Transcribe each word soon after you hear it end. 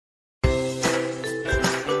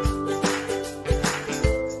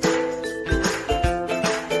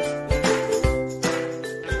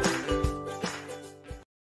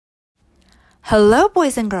Hello,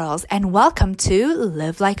 boys and girls, and welcome to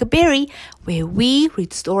Live Like a Berry, where we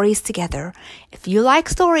read stories together. If you like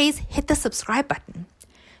stories, hit the subscribe button.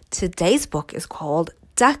 Today's book is called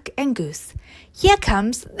Duck and Goose. Here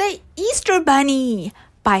comes the Easter Bunny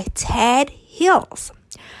by Ted Hills.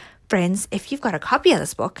 Friends, if you've got a copy of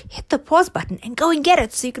this book, hit the pause button and go and get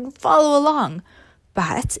it so you can follow along.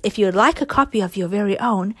 But if you would like a copy of your very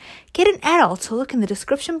own, get an adult to look in the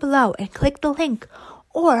description below and click the link,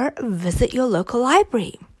 or visit your local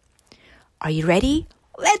library. Are you ready?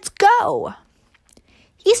 Let's go!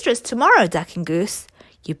 Easter is tomorrow, Duck and Goose.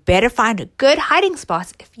 You better find a good hiding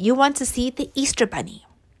spot if you want to see the Easter Bunny.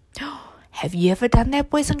 Have you ever done that,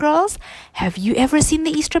 boys and girls? Have you ever seen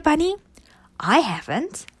the Easter Bunny? I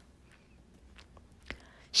haven't.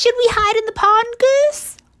 Should we hide in the pond,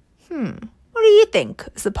 Goose? What do you think?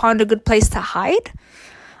 Is the pond a good place to hide?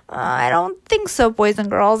 I don't think so, boys and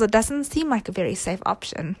girls. It doesn't seem like a very safe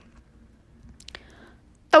option.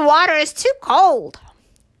 The water is too cold.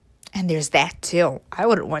 And there's that too. I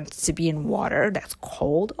wouldn't want to be in water that's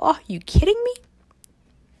cold. Oh, you kidding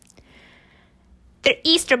me? The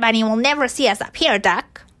Easter Bunny will never see us up here,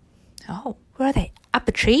 Duck. Oh, where are they? Up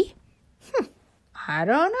a tree? I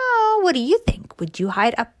don't know. What do you think? Would you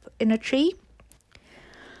hide up in a tree?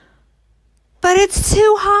 But it's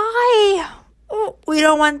too high. Oh, we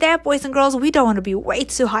don't want that, boys and girls. We don't want to be way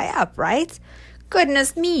too high up, right?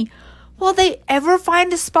 Goodness me. Will they ever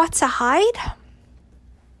find a spot to hide?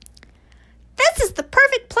 This is the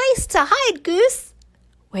perfect place to hide, Goose.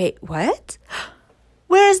 Wait, what?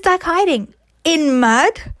 Where is Duck hiding? In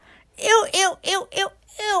mud? Ew, ew, ew, ew,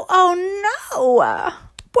 ew. Oh, no.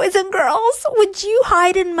 Boys and girls, would you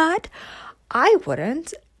hide in mud? I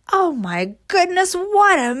wouldn't. Oh, my goodness,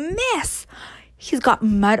 what a mess. He's got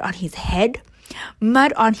mud on his head.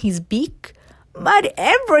 Mud on his beak. Mud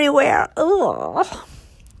everywhere. Ugh.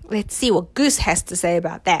 Let's see what Goose has to say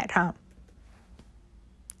about that, huh?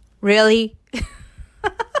 Really?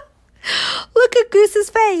 Look at Goose's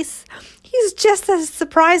face. He's just as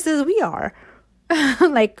surprised as we are.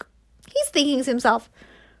 Like, he's thinking to himself,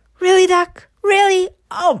 really, Duck? Really?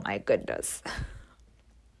 Oh, my goodness.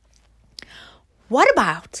 What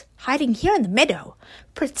about hiding here in the meadow?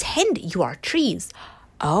 Pretend you are trees.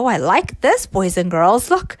 Oh, I like this, boys and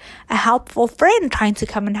girls. Look, a helpful friend trying to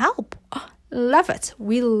come and help. Oh, love it.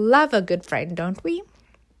 We love a good friend, don't we?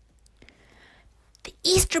 The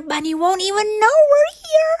Easter Bunny won't even know we're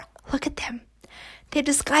here. Look at them. They're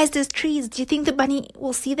disguised as trees. Do you think the bunny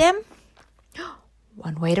will see them?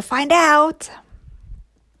 One way to find out.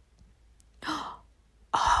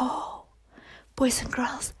 Oh, boys and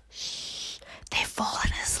girls, shh, they've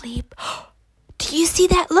fallen asleep. Do you see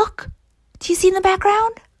that look? Do you see in the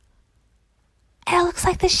background? It looks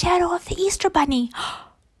like the shadow of the Easter Bunny.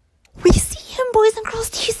 We see him, boys and girls.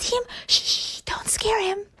 Do you see him? Shh, don't scare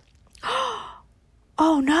him.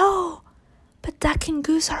 Oh, no. But Duck and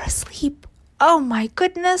Goose are asleep. Oh, my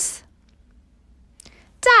goodness.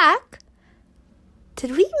 Duck,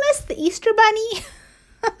 did we miss the Easter Bunny?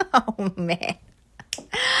 Oh, man.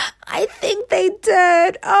 I think they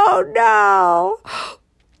did. Oh, no.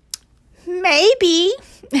 Maybe.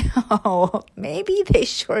 Oh, maybe they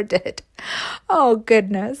sure did. Oh,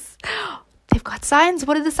 goodness. They've got signs.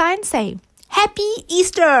 What do the signs say? Happy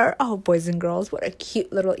Easter. Oh, boys and girls, what a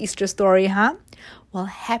cute little Easter story, huh? Well,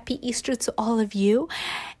 happy Easter to all of you.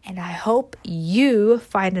 And I hope you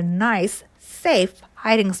find a nice, safe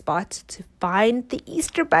hiding spot to find the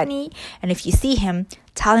Easter Bunny. And if you see him,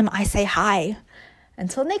 tell him I say hi.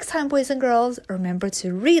 Until next time, boys and girls, remember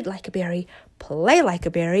to read like a berry, play like a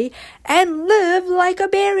berry, and live like a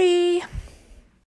berry.